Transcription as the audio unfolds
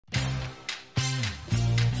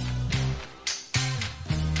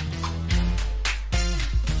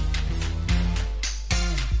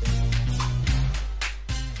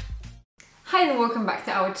and welcome back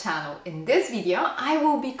to our channel. In this video I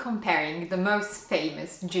will be comparing the most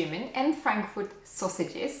famous German and Frankfurt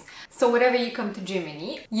sausages. So whenever you come to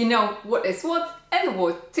Germany, you know what is what and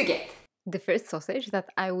what to get. The first sausage that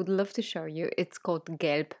I would love to show you, it's called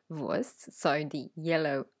Gelbwurst, so the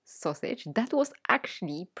yellow sausage. That was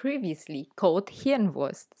actually previously called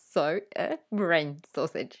Hirnwurst, so a brain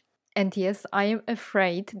sausage. And yes, I am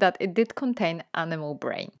afraid that it did contain animal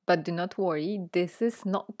brain, but do not worry, this is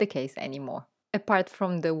not the case anymore. Apart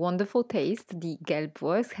from the wonderful taste, the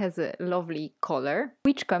Gelbwurst has a lovely color,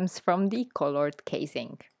 which comes from the colored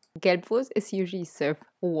casing. Gelbwurst is usually served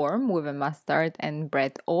warm with a mustard and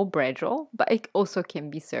bread or bread roll, but it also can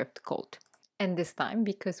be served cold. And this time,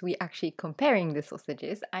 because we're actually comparing the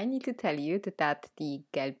sausages, I need to tell you that the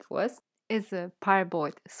Gelbwurst is a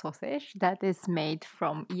parboiled sausage that is made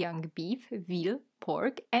from young beef, veal,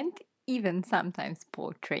 pork, and even sometimes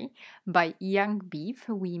poultry. By young beef,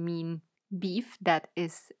 we mean beef that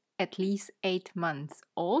is at least 8 months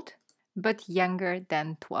old, but younger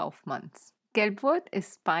than 12 months. Gelbwurst is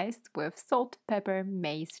spiced with salt, pepper,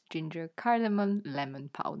 mace, ginger, cardamom, lemon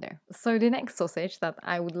powder. So the next sausage that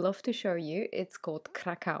I would love to show you, it's called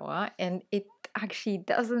Krakauer, and it actually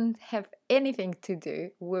doesn't have anything to do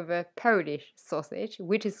with a Polish sausage,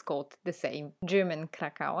 which is called the same. German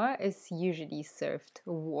Krakauer is usually served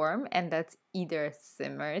warm, and that's either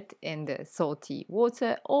simmered in the salty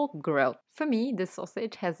water or grilled. For me, the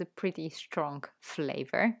sausage has a pretty strong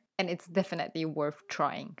flavor, and it's definitely worth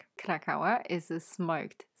trying. Krakauer is a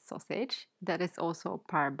smoked sausage that is also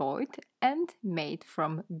parboiled and made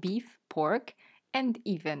from beef, pork, and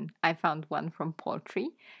even I found one from poultry.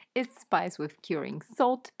 It's spiced with curing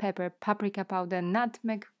salt, pepper, paprika powder,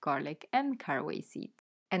 nutmeg, garlic, and caraway seeds.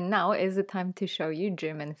 And now is the time to show you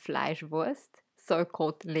German Fleischwurst,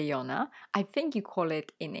 so-called Leona. I think you call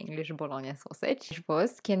it in English Bologna sausage.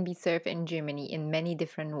 Fleischwurst can be served in Germany in many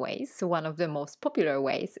different ways. So one of the most popular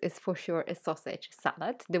ways is for sure a sausage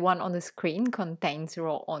salad. The one on the screen contains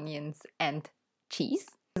raw onions and cheese,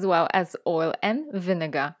 as well as oil and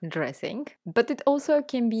vinegar dressing. But it also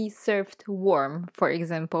can be served warm, for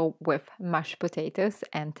example with mashed potatoes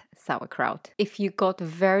and sauerkraut. If you got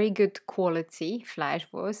very good quality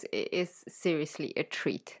Fleischwurst, it is seriously a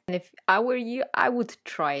treat. And if I were you, I would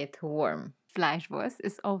try it warm. Fleischwurst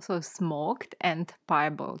is also smoked and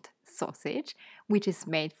parboiled sausage, which is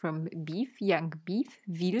made from beef, young beef,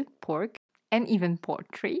 veal, pork, and even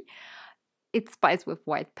poultry. It's spiced with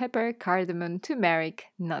white pepper, cardamom, turmeric,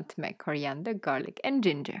 nutmeg, coriander, garlic, and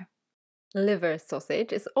ginger. Liver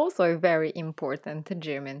sausage is also a very important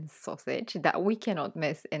German sausage that we cannot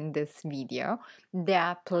miss in this video. There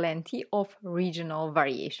are plenty of regional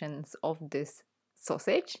variations of this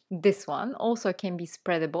sausage. This one also can be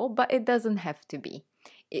spreadable, but it doesn't have to be.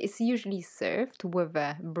 It's usually served with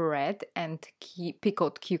a bread and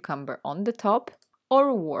pickled cucumber on the top,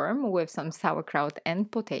 or warm with some sauerkraut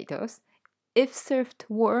and potatoes. If served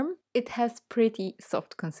warm, it has pretty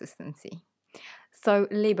soft consistency. So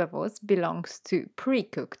Leberwurst belongs to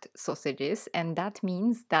pre-cooked sausages, and that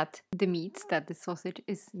means that the meats that the sausage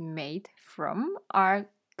is made from are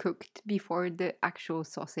cooked before the actual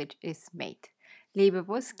sausage is made.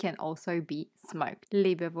 Leberwurst can also be smoked.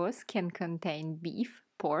 Leberwurst can contain beef,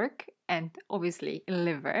 pork, and obviously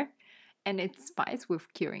liver, and it's spiced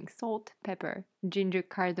with curing salt, pepper, ginger,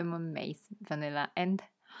 cardamom, mace, vanilla, and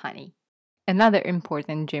honey. Another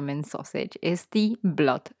important German sausage is the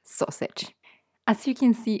blood sausage. As you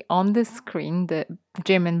can see on the screen, the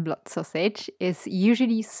German blood sausage is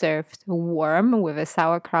usually served warm with a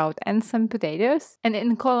sauerkraut and some potatoes, and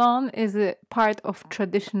in Cologne is a part of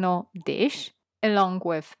traditional dish along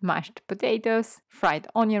with mashed potatoes, fried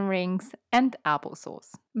onion rings, and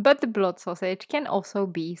applesauce. But the blood sausage can also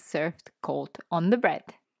be served cold on the bread.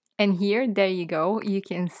 And here, there you go, you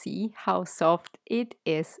can see how soft it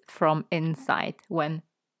is from inside when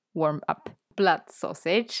warmed up. Blood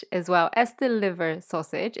sausage, as well as the liver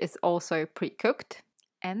sausage, is also pre-cooked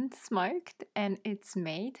and smoked, and it's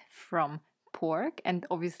made from pork and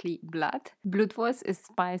obviously blood. Blutwurst is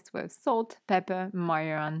spiced with salt, pepper,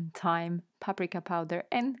 majoran, thyme, paprika powder,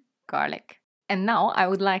 and garlic. And now I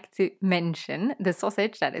would like to mention the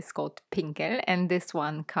sausage that is called Pinkel, and this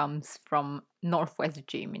one comes from northwest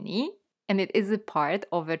Germany, and it is a part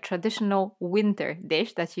of a traditional winter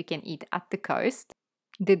dish that you can eat at the coast.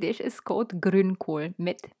 The dish is called Grünkohl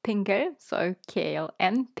mit Pinkel, so kale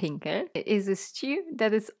and Pinkel. It is a stew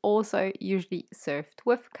that is also usually served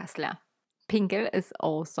with Kassler. Pinkel is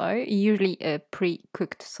also usually a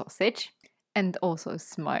pre-cooked sausage and also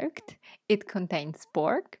smoked. It contains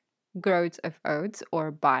pork, groats of oats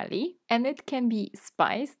or barley, and it can be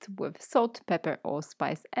spiced with salt, pepper,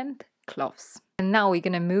 allspice, and cloths. And now we're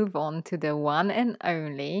gonna move on to the one and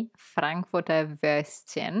only Frankfurter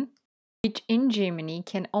Würstchen, which in Germany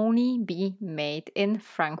can only be made in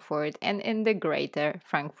Frankfurt and in the greater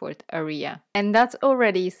Frankfurt area. And that's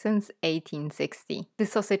already since 1860. The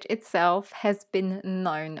sausage itself has been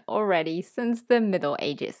known already since the Middle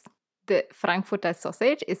Ages. The Frankfurter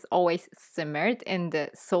sausage is always simmered in the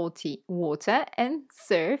salty water and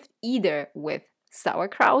served either with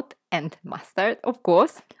sauerkraut and mustard, of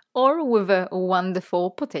course, or with a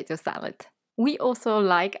wonderful potato salad. We also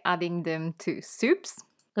like adding them to soups,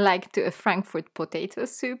 like to a Frankfurt potato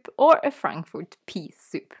soup or a Frankfurt pea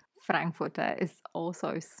soup. Frankfurter is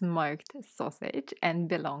also smoked sausage and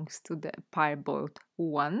belongs to the parboiled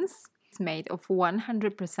ones. It's made of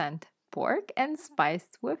 100% pork and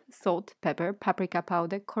spiced with salt, pepper, paprika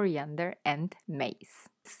powder, coriander and mace.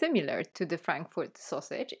 Similar to the Frankfurt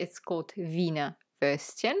sausage, it's called Wiener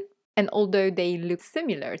Würstchen. And although they look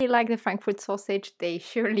similar, like the Frankfurt sausage, they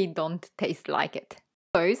surely don't taste like it.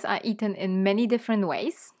 Those are eaten in many different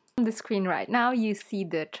ways. On the screen right now you see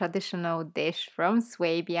the traditional dish from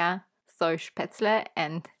Swabia, so spätzle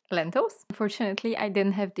and lentils. Unfortunately, I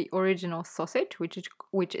didn't have the original sausage, which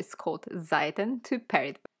is called Seiten, to pair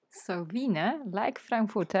it. So Wiener, like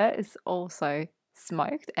Frankfurter, is also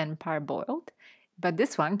smoked and parboiled, but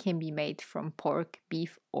this one can be made from pork,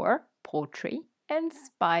 beef or poultry and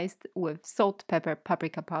spiced with salt, pepper,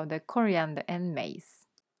 paprika powder, coriander and mace.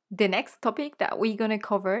 The next topic that we're gonna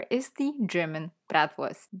cover is the German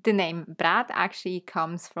Bratwurst. The name Brat actually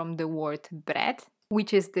comes from the word bread,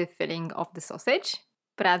 which is the filling of the sausage.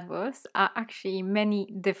 Bratwurst are actually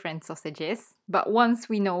many different sausages, but once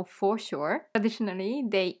we know for sure, traditionally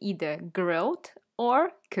they either grilled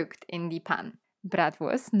or cooked in the pan.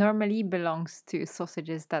 Bratwurst normally belongs to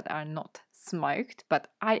sausages that are not smoked, but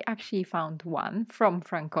I actually found one from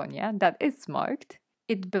Franconia that is smoked.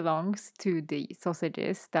 It belongs to the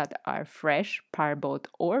sausages that are fresh, parboiled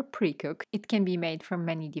or pre-cooked. It can be made from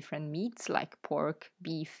many different meats like pork,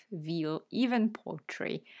 beef, veal, even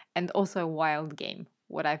poultry, and also wild game,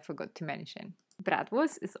 what I forgot to mention.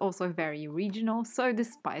 Bratwurst is also very regional, so the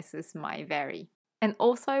spices might vary. And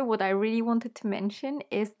also what I really wanted to mention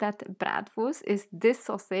is that Bratwurst is this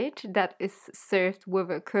sausage that is served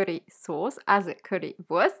with a curry sauce as a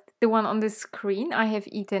currywurst. The one on the screen I have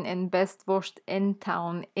eaten in Best Wurst in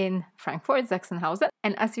town in Frankfurt, Sachsenhausen.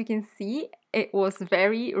 And as you can see, it was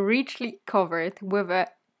very richly covered with a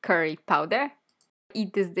curry powder. I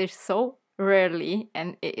eat this dish so rarely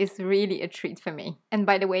and it is really a treat for me. And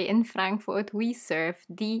by the way, in Frankfurt we serve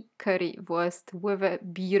the currywurst with a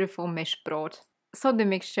beautiful Mischbrot. So the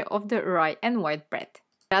mixture of the rye and white bread.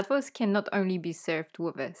 Bratwurst can not only be served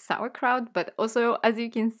with a sauerkraut, but also, as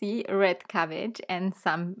you can see, red cabbage and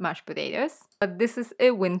some mashed potatoes. But this is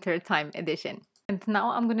a wintertime edition. And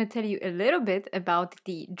now I'm going to tell you a little bit about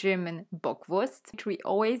the German Bockwurst, which we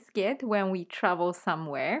always get when we travel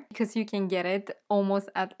somewhere, because you can get it almost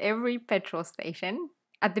at every petrol station.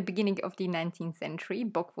 At the beginning of the 19th century,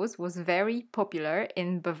 Bockwurst was very popular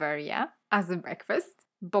in Bavaria as a breakfast.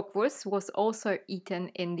 Bockwurst was also eaten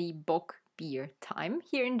in the Bock beer time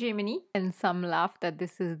here in Germany, and some laugh that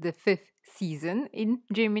this is the 5th season in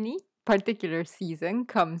Germany. Particular season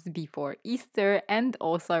comes before Easter and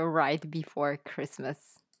also right before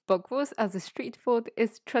Christmas. Bockwurst as a street food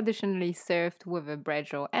is traditionally served with a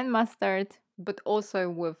bread roll and mustard, but also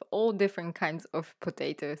with all different kinds of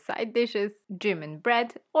potato side dishes, German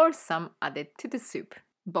bread, or some added to the soup.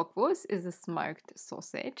 Bockwurst is a smoked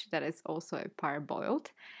sausage that is also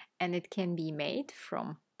parboiled, and it can be made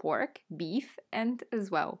from pork, beef, and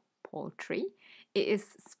as well poultry. It is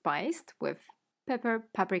spiced with pepper,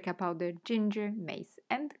 paprika powder, ginger, mace,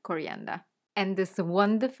 and coriander. And this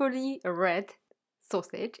wonderfully red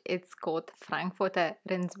sausage, it's called Frankfurter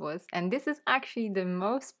Rindswurst, and this is actually the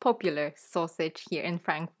most popular sausage here in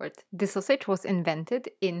Frankfurt. The sausage was invented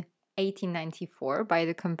in 1894 by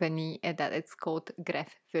the company that it's called Greff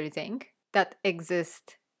that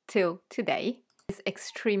exists till today. It's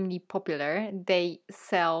extremely popular. They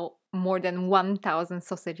sell more than 1,000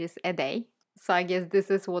 sausages a day. So I guess this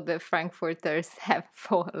is what the Frankfurters have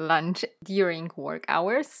for lunch during work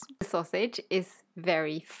hours. The sausage is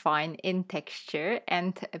very fine in texture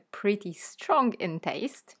and pretty strong in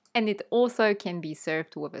taste. And it also can be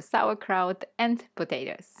served with a sauerkraut and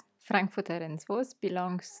potatoes. Frankfurter Rindswurst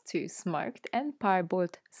belongs to smoked and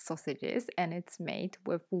parboiled sausages, and it's made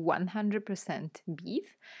with 100%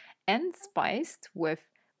 beef and spiced with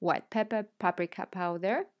white pepper, paprika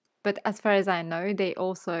powder. But as far as I know, they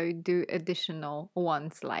also do additional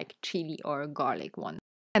ones like chili or garlic ones.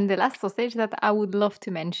 And the last sausage that I would love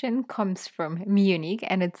to mention comes from Munich,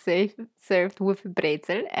 and it's served with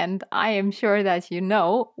brezel, and I am sure that you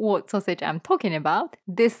know what sausage I'm talking about.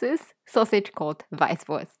 This is sausage called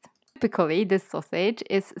Weisswurst. Typically, this sausage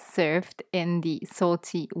is served in the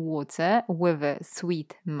salty water with a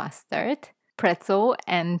sweet mustard, pretzel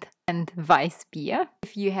and Weiss beer.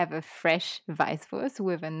 If you have a fresh Weisswurst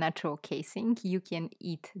with a natural casing, you can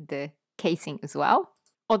eat the casing as well.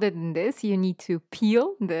 Other than this, you need to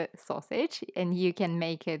peel the sausage, and you can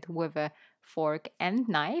make it with a fork and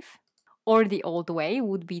knife. Or the old way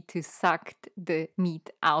would be to suck the meat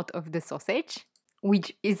out of the sausage,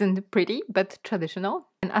 which isn't pretty but traditional.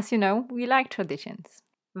 And as you know, we like traditions.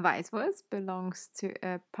 Weisswurst belongs to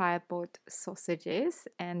a pile-bought sausages,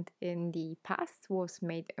 and in the past was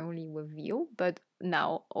made only with veal, but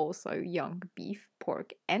now also young beef,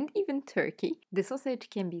 pork and even turkey. The sausage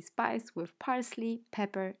can be spiced with parsley,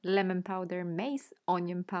 pepper, lemon powder, mace,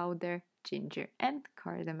 onion powder, ginger and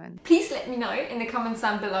cardamom. Please let me know in the comments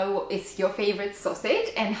down below what is your favorite sausage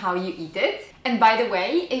and how you eat it. And by the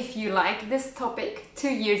way, if you like this topic, 2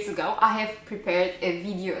 years ago I have prepared a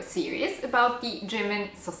video series about the German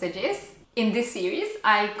sausages. In this series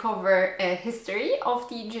I cover a history of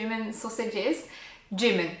the German sausages,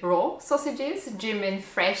 German raw sausages, German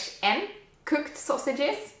fresh and cooked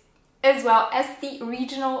sausages, as well as the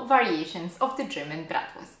regional variations of the German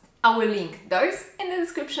Bratwurst. I will link those in the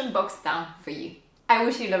description box down for you. I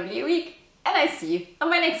wish you a lovely week, and I see you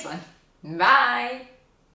on my next one. Bye!